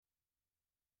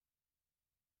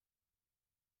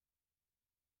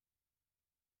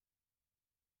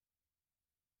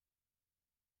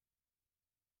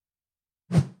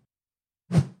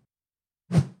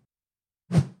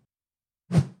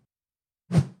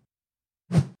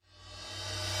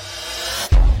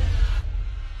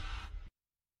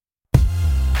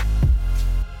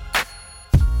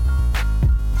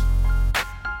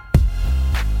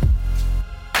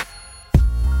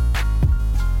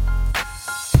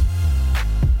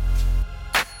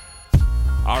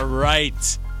All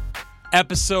right.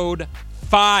 Episode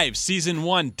 5, Season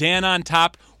 1, Dan on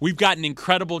Top. We've got an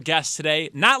incredible guest today.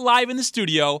 Not live in the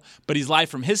studio, but he's live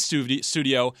from his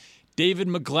studio, David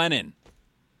McGlennon.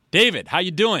 David, how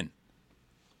you doing?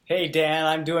 Hey, Dan,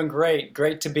 I'm doing great.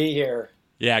 Great to be here.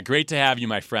 Yeah, great to have you,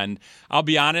 my friend. I'll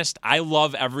be honest, I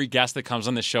love every guest that comes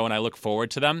on the show, and I look forward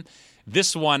to them.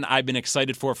 This one I've been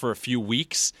excited for a few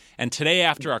weeks, and today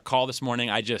after our call this morning,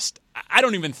 I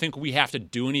don't even think we have to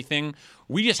do anything.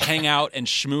 We just hang out and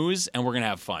schmooze, and we're going to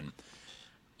have fun.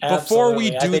 Absolutely. Before we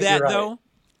do that, right. though,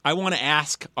 I want to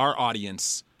ask our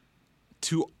audience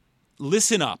to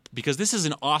listen up, because this is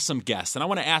an awesome guest, and I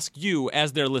want to ask you,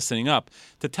 as they're listening up,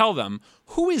 to tell them,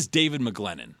 who is David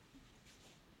McGlennon?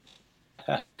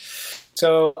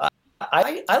 So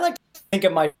I like to think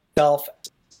of myself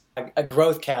as a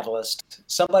growth catalyst,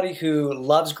 somebody who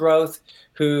loves growth,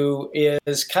 who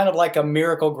is kind of like a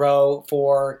miracle grow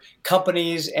for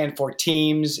companies and for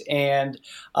teams. And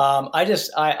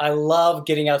I love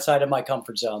getting outside of my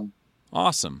comfort zone.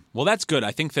 Awesome. Well, that's good.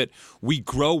 I think that we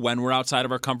grow when we're outside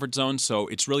of our comfort zone, so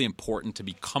it's really important to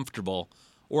be comfortable,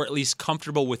 or at least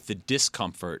comfortable with the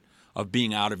discomfort of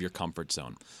being out of your comfort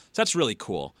zone. So that's really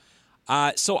cool.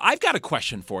 So I've got a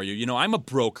question for you. You know, I'm a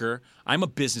broker. I'm a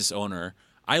business owner.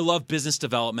 I love business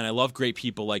development. I love great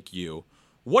people like you.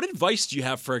 What advice do you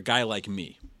have for a guy like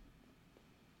me?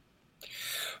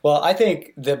 Well, I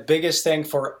think the biggest thing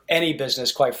for any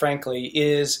business, quite frankly,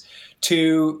 is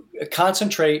to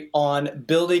concentrate on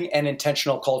building an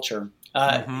intentional culture.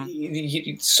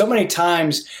 So many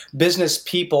times business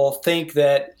people think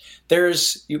that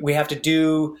we have to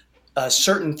do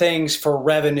certain things for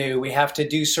revenue. We have to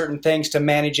do certain things to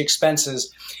manage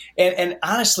expenses. And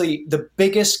honestly, the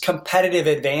biggest competitive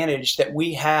advantage that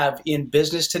we have in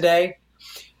business today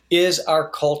is our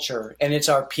culture, and it's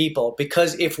our people.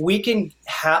 Because if we can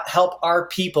help our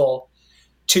people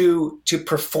to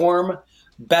perform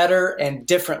better and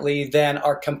differently than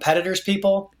our competitors'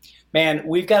 people, man,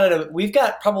 we've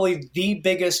got probably the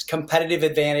biggest competitive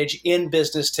advantage in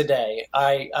business today.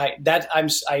 I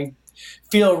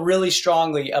feel really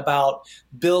strongly about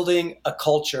building a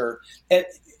culture, and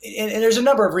there's a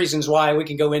number of reasons why. We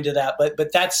can go into that, but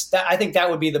I think that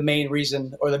would be the main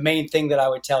reason, or the main thing that I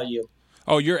would tell you.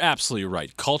 Oh, you're absolutely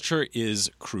right. Culture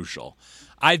is crucial.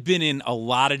 I've been in a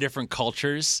lot of different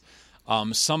cultures,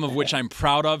 some of which I'm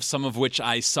proud of, some of which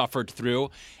I suffered through.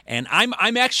 And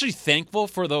I'm actually thankful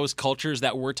for those cultures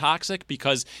that were toxic,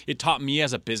 because it taught me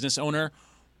as a business owner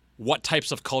what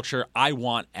types of culture I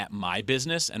want at my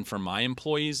business and for my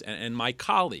employees and my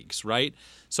colleagues, right?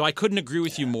 So I couldn't agree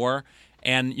with you more.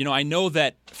 And, you know, I know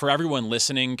that for everyone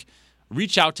listening,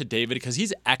 reach out to David, because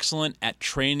he's excellent at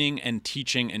training and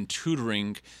teaching and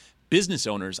tutoring business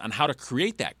owners on how to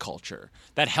create that culture,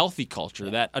 that healthy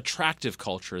culture, that attractive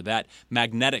culture, that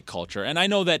magnetic culture. And I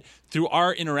know that through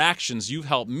our interactions, you've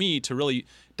helped me to really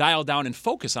dial down and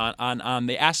focus on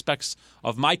the aspects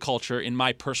of my culture in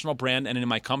my personal brand and in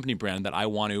my company brand that I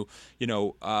want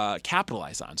to,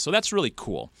 capitalize on. So that's really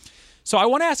cool. So I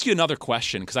want to ask you another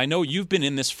question, because I know you've been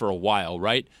in this for a while,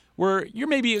 right? Where you're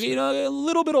maybe a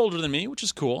little bit older than me, which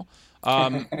is cool.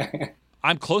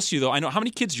 I'm close to you, though. I know. How many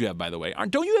kids do you have, by the way?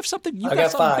 Don't you have something? You've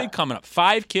got something 5. big coming up.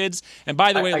 5 kids. And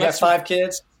by the way, I got 5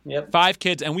 kids. Yep. 5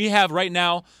 kids. And we have right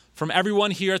now, from everyone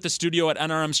here at the studio at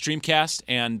NRM Streamcast,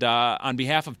 and on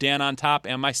behalf of Dan on Top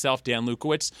and myself, Dan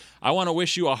Lukowitz, I want to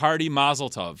wish you a hearty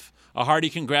mazel tov, a hearty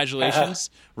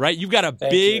congratulations. Right? You've got a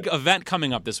big event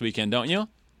coming up this weekend, don't you?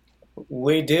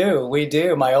 We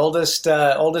do. My oldest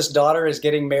daughter is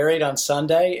getting married on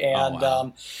Sunday,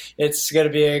 and it's going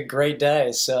to be a great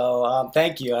day. So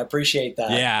thank you. I appreciate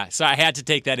that. Yeah. So I had to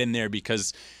take that in there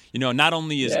because, not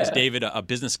only is David a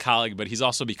business colleague, but he's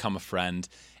also become a friend.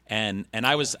 And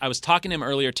I was talking to him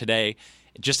earlier today,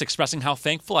 just expressing how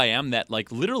thankful I am that,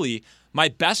 like, literally my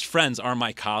best friends are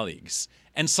my colleagues.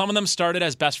 And some of them started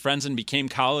as best friends and became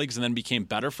colleagues and then became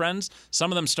better friends.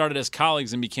 Some of them started as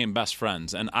colleagues and became best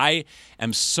friends. And I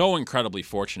am so incredibly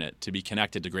fortunate to be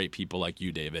connected to great people like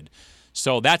you, David.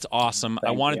 So that's awesome.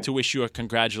 I wanted to wish you a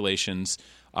congratulations.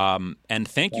 And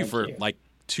thank you for like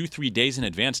 2-3 days in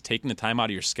advance taking the time out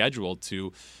of your schedule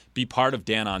to be part of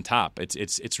Dan on Top.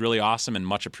 It's really awesome and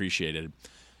much appreciated.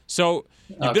 So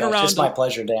you've been around. It's my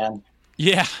pleasure, Dan.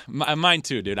 Yeah, mine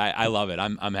too, dude. I love it.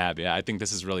 I'm happy. I think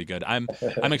this is really good. I'm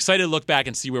excited to look back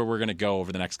and see where we're going to go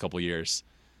over the next couple of years.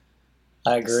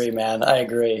 I agree, man. I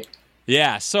agree.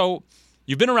 Yeah, so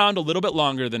you've been around a little bit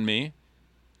longer than me.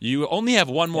 You only have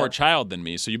one more child than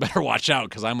me, so you better watch out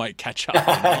because I might catch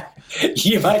up.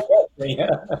 You might catch me.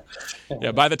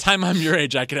 Yeah, by the time I'm your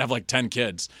age, I could have like 10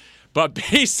 kids. But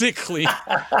basically,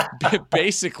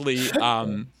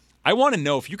 I want to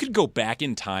know if you could go back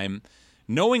in time,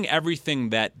 knowing everything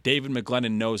that David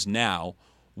McGlennon knows now,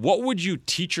 what would you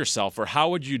teach yourself, or how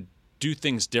would you do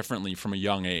things differently from a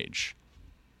young age?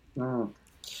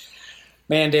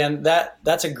 Man, Dan,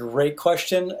 that's a great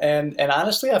question, and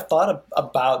honestly, I've thought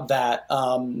about that,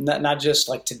 not just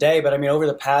like today, but I mean over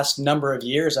the past number of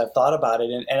years, I've thought about it,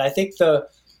 and I think the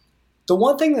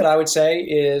one thing that I would say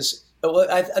is,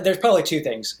 there's probably two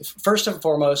things. First and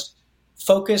foremost,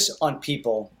 focus on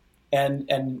people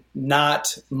and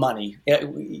not money.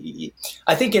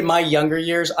 I think in my younger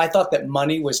years, I thought that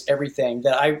money was everything.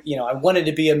 That I wanted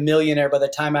to be a millionaire by the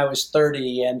time I was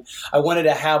 30, and I wanted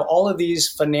to have all of these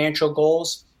financial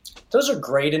goals. Those are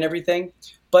great and everything,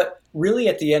 but really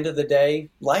at the end of the day,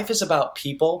 life is about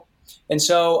people. And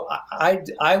so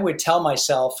I would tell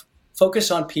myself,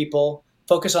 focus on people,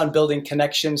 focus on building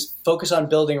connections, focus on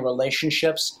building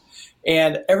relationships,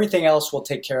 and everything else will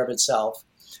take care of itself.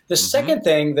 The second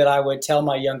thing that I would tell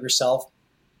my younger self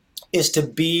is to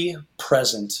be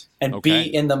present and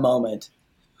be in the moment.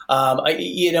 When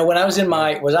I was in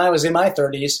my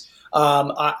 30s,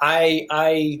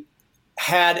 I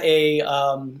had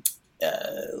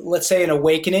let's say an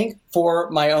awakening for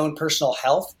my own personal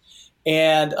health,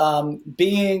 and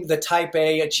being the type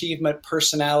A achievement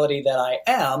personality that I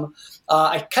am,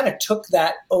 I kind of took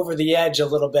that over the edge a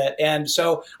little bit, and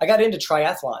so I got into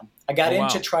triathlon.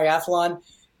 Triathlon.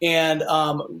 And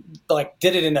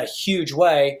did it in a huge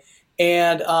way.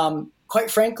 And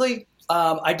quite frankly,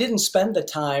 I didn't spend the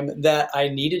time that I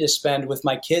needed to spend with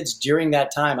my kids during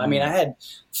that time. I mean, I had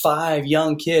 5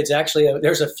 young kids. Actually,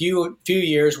 there's a few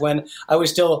years when I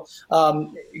was still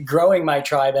growing my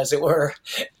tribe, as it were.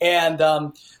 And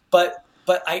but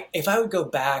if I would go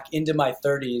back into my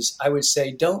 30s, I would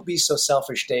say, don't be so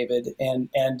selfish, David,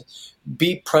 and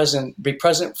be present. Be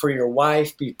present for your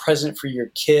wife. Be present for your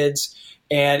kids.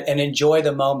 And enjoy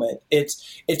the moment. It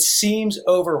seems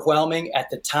overwhelming at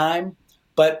the time,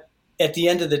 but at the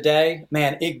end of the day,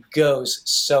 man, it goes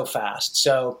so fast.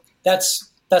 So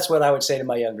that's what I would say to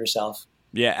my younger self.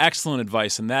 Yeah, excellent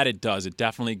advice. And that it does. It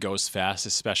definitely goes fast,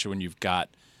 especially when you've got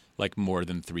like more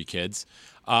than 3 kids.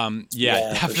 It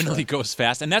definitely goes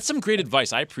fast. And that's some great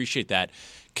advice. I appreciate that.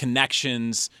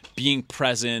 Connections, being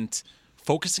present,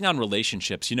 focusing on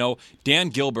relationships. You know, Dan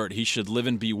Gilbert, he should live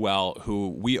and be well, who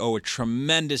we owe a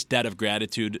tremendous debt of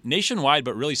gratitude nationwide,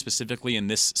 but really specifically in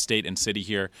this state and city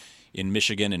here in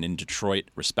Michigan and in Detroit,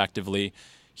 respectively.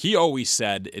 He always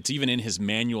said, it's even in his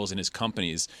manuals in his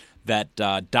companies, that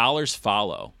dollars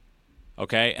follow.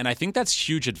 Okay? And I think that's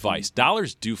huge advice.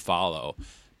 Dollars do follow.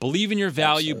 Believe in your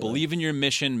value, believe in your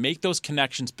mission, make those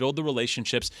connections, build the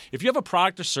relationships. If you have a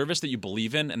product or service that you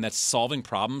believe in and that's solving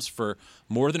problems for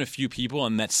more than a few people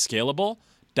and that's scalable,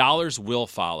 dollars will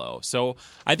follow. So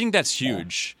I think that's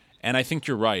huge. And I think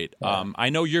you're right.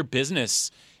 I know your business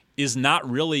is not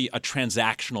really a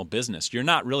transactional business. You're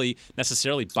not really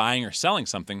necessarily buying or selling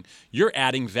something. You're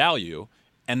adding value,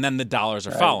 and then the dollars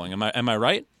are following. Am I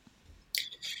right?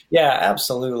 Yeah,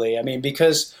 absolutely. I mean,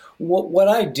 because what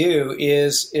I do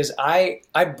is I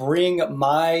bring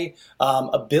my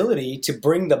ability to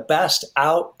bring the best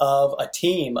out of a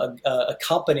team, a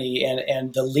company,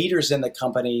 and the leaders in the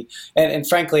company, and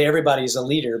frankly, everybody's a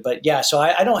leader. But yeah, so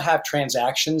I don't have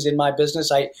transactions in my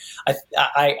business. I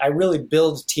really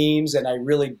build teams and I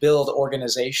really build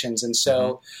organizations, and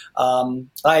so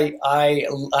I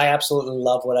absolutely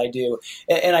love what I do,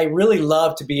 and I really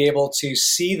love to be able to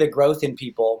see the growth in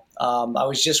people. I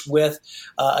was just with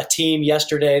a team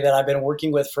yesterday that I've been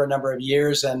working with for a number of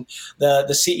years, and the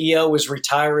CEO was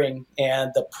retiring,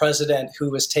 and the president who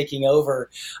was taking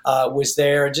over was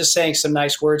there, and just saying some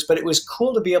nice words. But it was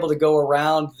cool to be able to go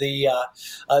around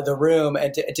the room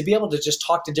and to be able to just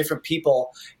talk to different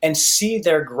people and see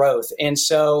their growth. And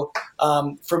so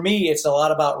for me, it's a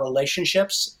lot about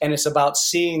relationships, and it's about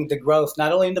seeing the growth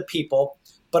not only in the people,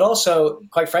 but also,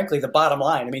 quite frankly, the bottom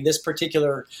line. I mean, this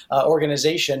particular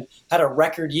organization had a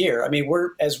record year. I mean,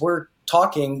 we're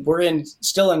talking,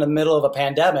 still in the middle of a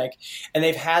pandemic, and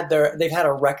they've had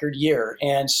a record year.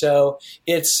 And so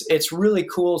it's really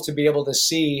cool to be able to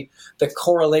see the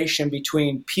correlation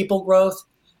between people growth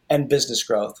and business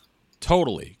growth.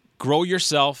 Totally. Grow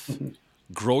yourself,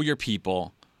 grow your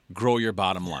people, grow your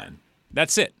bottom line.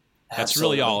 That's it. That's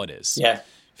Absolutely. really all it is. Yeah.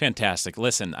 Fantastic.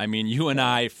 Listen, I mean, you and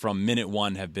I from minute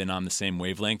one have been on the same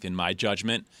wavelength in my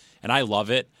judgment, and I love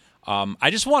it.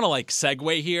 I just want to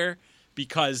segue here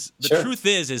because the truth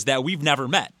is that we've never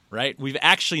met, right? We've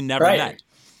actually never met.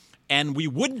 And we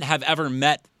wouldn't have ever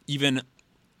met even,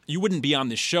 you wouldn't be on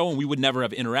this show and we would never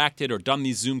have interacted or done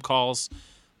these Zoom calls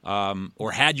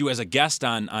or had you as a guest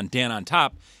on Dan on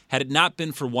Top had it not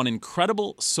been for one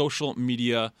incredible social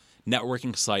media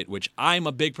networking site, which I'm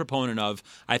a big proponent of.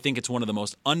 I think it's one of the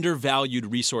most undervalued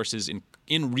resources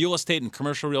in real estate and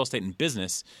commercial real estate and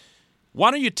business.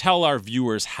 Why don't you tell our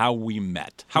viewers how we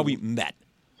met?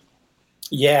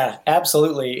 Yeah,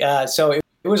 absolutely. So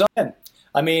it was on.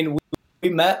 I mean, we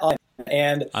met on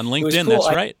LinkedIn. Cool.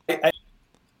 That's right.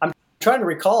 I'm trying to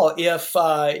recall if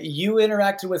you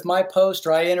interacted with my post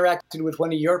or I interacted with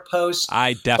one of your posts.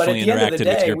 I definitely interacted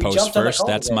with your post first.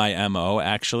 That's my MO,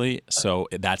 actually. So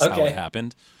that's how it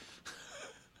happened.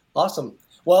 Awesome.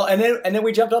 Well, and then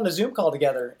we jumped on the Zoom call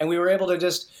together, and we were able to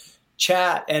just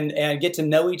chat and get to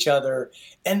know each other.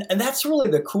 And that's really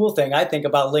the cool thing I think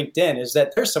about LinkedIn is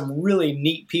that there's some really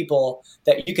neat people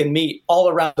that you can meet all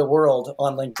around the world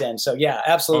on LinkedIn. So yeah,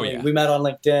 absolutely. We met on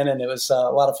LinkedIn, and it was a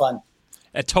lot of fun.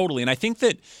 Totally. And I think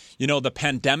that, the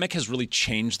pandemic has really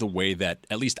changed the way that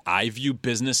at least I view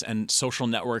business and social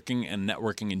networking and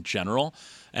networking in general.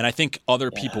 And I think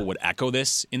other people would echo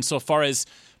this insofar as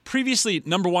previously,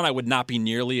 number one, I would not be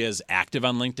nearly as active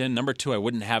on LinkedIn. Number two, I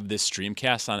wouldn't have this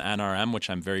streamcast on NRM, which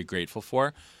I'm very grateful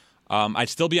for. I'd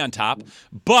still be on top,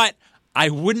 but I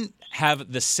wouldn't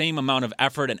have the same amount of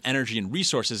effort and energy and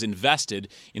resources invested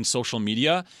in social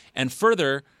media. And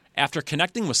further, after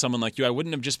connecting with someone like you, I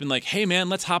wouldn't have just been like, hey, man,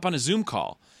 let's hop on a Zoom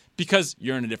call. Because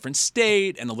you're in a different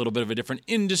state and a little bit of a different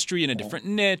industry and a different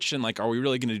niche. And are we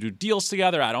really going to do deals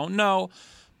together? I don't know.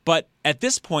 But at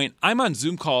this point, I'm on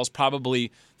Zoom calls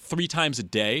probably 3 times a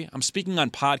day. I'm speaking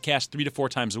on podcasts 3 to 4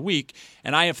 times a week.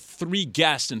 And I have 3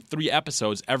 guests and 3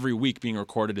 episodes every week being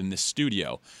recorded in this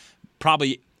studio.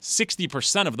 Probably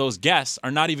 60% of those guests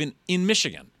are not even in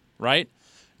Michigan, right?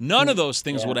 None of those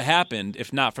things would have happened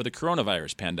if not for the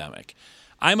coronavirus pandemic.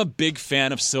 I'm a big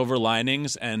fan of silver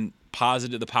linings and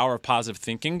the power of positive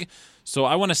thinking. So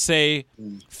I want to say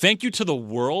thank you to the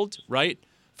world, right,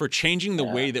 for changing the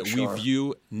way that we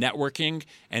view networking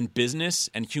and business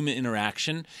and human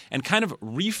interaction and kind of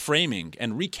reframing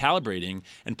and recalibrating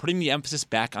and putting the emphasis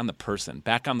back on the person,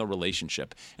 back on the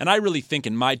relationship. And I really think,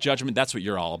 in my judgment, that's what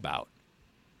you're all about.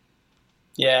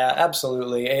 Yeah,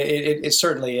 absolutely. It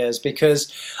certainly is,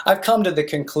 because I've come to the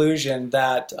conclusion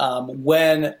that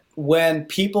when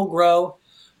people grow,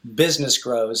 business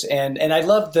grows. And I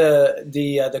love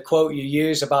the quote you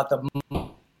use about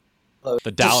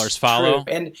the dollars follow.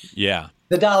 And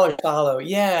the dollars follow.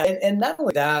 Yeah. And not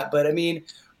only that, but I mean,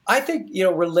 I think,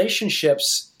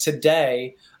 relationships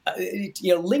today,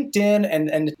 LinkedIn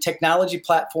and the technology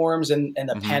platforms and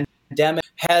the pandemic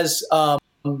has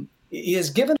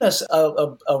given us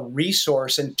a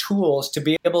resource and tools to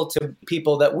be able to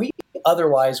people that we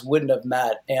otherwise wouldn't have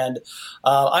met. And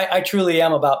I truly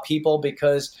am about people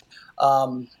because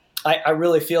I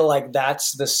really feel like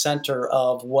that's the center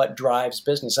of what drives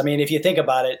business. I mean, if you think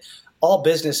about it, all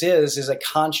business is a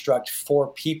construct for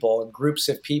people, groups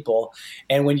of people.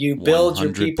 And when you build 100%.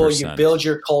 Your people, you build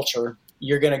your culture,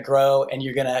 you're going to grow, and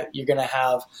you're going to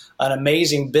have an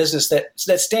amazing business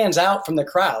that stands out from the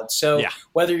crowd. So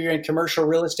whether you're in commercial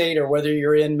real estate or whether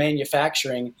you're in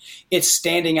manufacturing, it's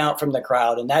standing out from the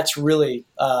crowd, and that's really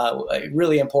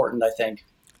really important, I think.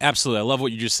 Absolutely. I love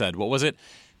what you just said. What was it?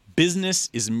 Business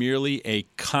is merely a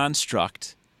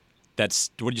construct that's,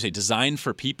 what did you say, designed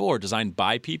for people or designed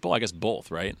by people? I guess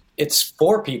both, right? It's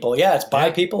for people. Yeah, it's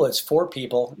by people. It's for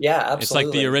people. Yeah, absolutely. It's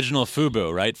like the original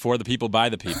FUBU, right? For the people, by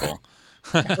the people.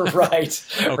 Right.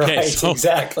 Okay, right, so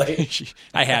exactly.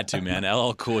 I had to, man.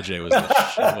 LL Cool J was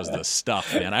the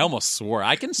stuff, man. I almost swore.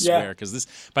 I can swear because this.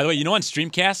 By the way, on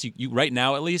Streamcast, you right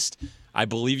now at least, I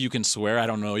believe you can swear. I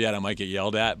don't know yet. I might get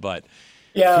yelled at, but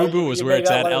FUBU was where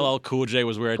it's at. LL Cool J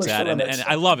was where it's at, and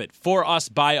I love it. For us,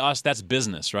 by us. That's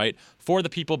business, right? For the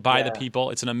people, by the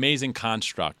people. It's an amazing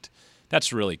construct.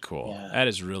 That's really cool. Yeah. That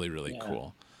is really, really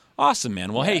cool. Awesome,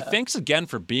 man. Well, hey, thanks again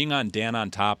for being on Dan on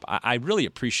Top. I really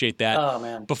appreciate that. Oh,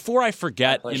 man. Before I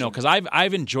forget, because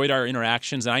I've enjoyed our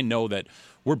interactions, and I know that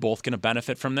we're both going to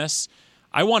benefit from this.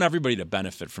 I want everybody to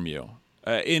benefit from you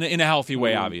in a healthy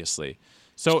way, obviously.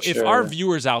 So if our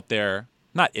viewers out there,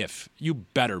 not if, you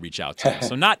better reach out to them.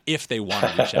 So not if they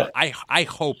want to reach out. I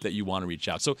hope that you want to reach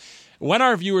out. So when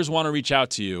our viewers want to reach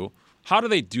out to you, how do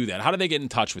they do that? How do they get in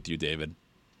touch with you, David?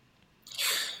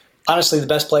 Honestly, the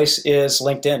best place is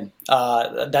LinkedIn.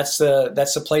 That's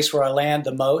the place where I land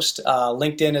the most.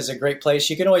 LinkedIn is a great place.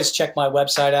 You can always check my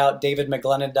website out,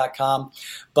 davidmcglennon.com.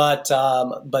 But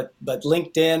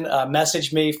LinkedIn,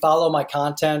 message me, follow my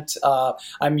content.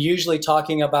 I'm usually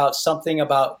talking about something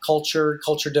about culture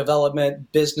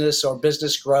development, business or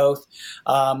business growth.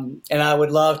 And I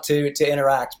would love to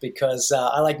interact because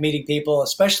I like meeting people,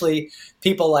 especially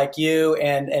people like you.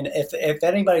 And if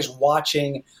anybody's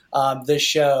watching this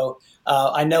show,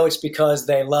 I know it's because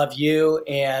they love you,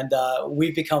 and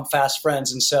we've become fast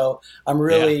friends. And so I'm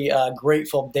really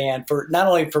grateful, Dan, for not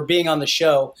only for being on the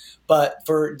show, but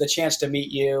for the chance to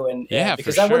meet you. And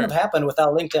because that wouldn't have happened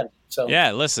without LinkedIn. So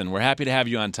yeah, listen, we're happy to have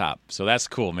you on top. So that's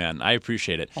cool, man. I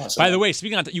appreciate it. Awesome. By the way,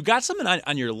 speaking on, you got something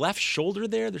on your left shoulder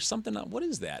there. There's something. What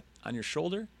is that on your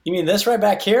shoulder? You mean this right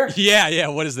back here? Yeah.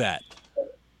 What is that?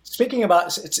 Talking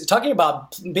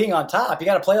about being on top, you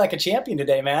got to play like a champion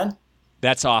today, man.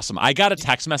 That's awesome. I got a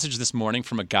text message this morning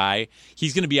from a guy.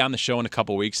 He's going to be on the show in a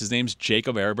couple weeks. His name's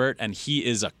Jacob Erbert, and he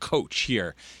is a coach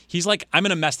here. He's like, I'm going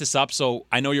to mess this up, so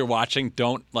I know you're watching.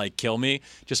 Don't, kill me.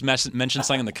 Just mention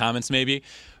something in the comments maybe.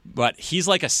 But he's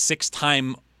like a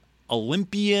 6-time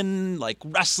Olympian,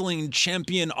 wrestling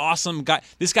champion, awesome guy.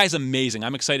 This guy's amazing.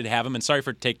 I'm excited to have him, and sorry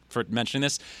for mentioning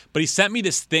this, but he sent me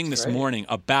this thing this morning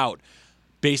about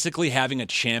basically having a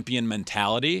champion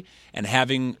mentality and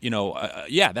having,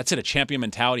 that's it, a champion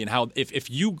mentality, and how if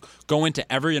you go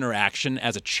into every interaction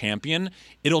as a champion,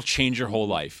 it'll change your whole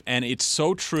life. And it's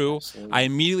so true. Absolutely. I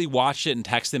immediately watched it and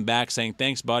texted him back saying,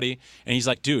 thanks, buddy. And he's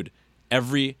like, dude,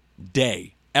 every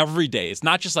day. It's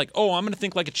not just I'm going to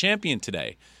think like a champion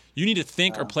today. You need to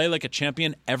think or play like a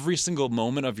champion every single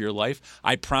moment of your life.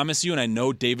 I promise you, and I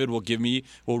know David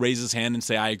will raise his hand and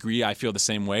say, I agree, I feel the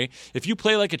same way. If you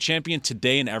play like a champion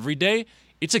today and every day,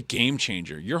 it's a game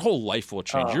changer. Your whole life will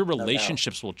change. Your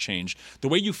relationships will change. The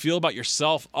way you feel about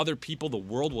yourself, other people, the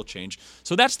world will change.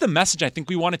 So that's the message I think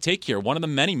we want to take here. One of the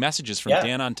many messages from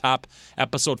Dan on Top,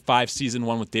 Episode 5, Season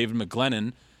 1 with David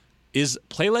McGlennon is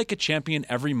play like a champion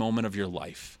every moment of your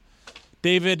life.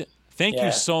 David, thank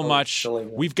you so much.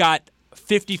 We've got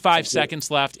 55 seconds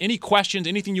left. Any questions,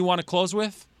 anything you want to close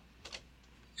with?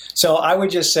 So I would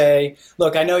just say,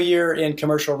 look, I know you're in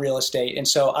commercial real estate, and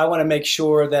so I want to make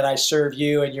sure that I serve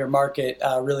you and your market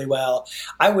really well.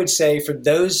 I would say for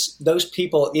those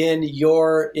people in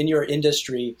your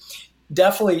industry,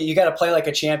 definitely you got to play like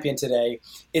a champion today.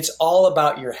 It's all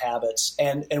about your habits,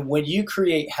 and when you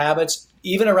create habits,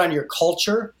 even around your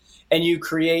culture, and you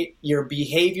create your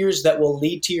behaviors that will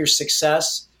lead to your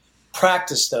success,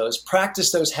 practice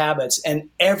those habits. And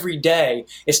every day,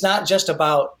 it's not just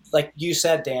about, like you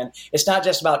said, Dan, it's not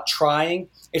just about trying,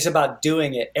 it's about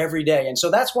doing it every day. And so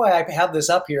that's why I have this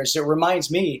up here, is it reminds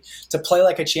me to play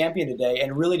like a champion today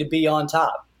and really to be on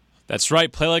top. That's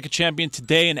right. Play like a champion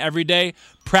today and every day.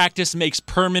 Practice makes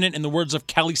permanent, in the words of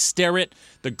Kelly Starrett,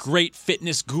 the great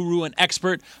fitness guru and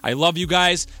expert. I love you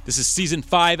guys. This is Season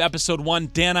 5, Episode 1.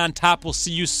 Dan on Top. We'll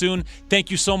see you soon.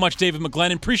 Thank you so much, David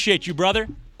McGlennon. Appreciate you, brother.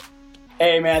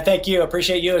 Hey, man. Thank you.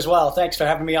 Appreciate you as well. Thanks for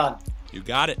having me on. You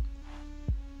got it.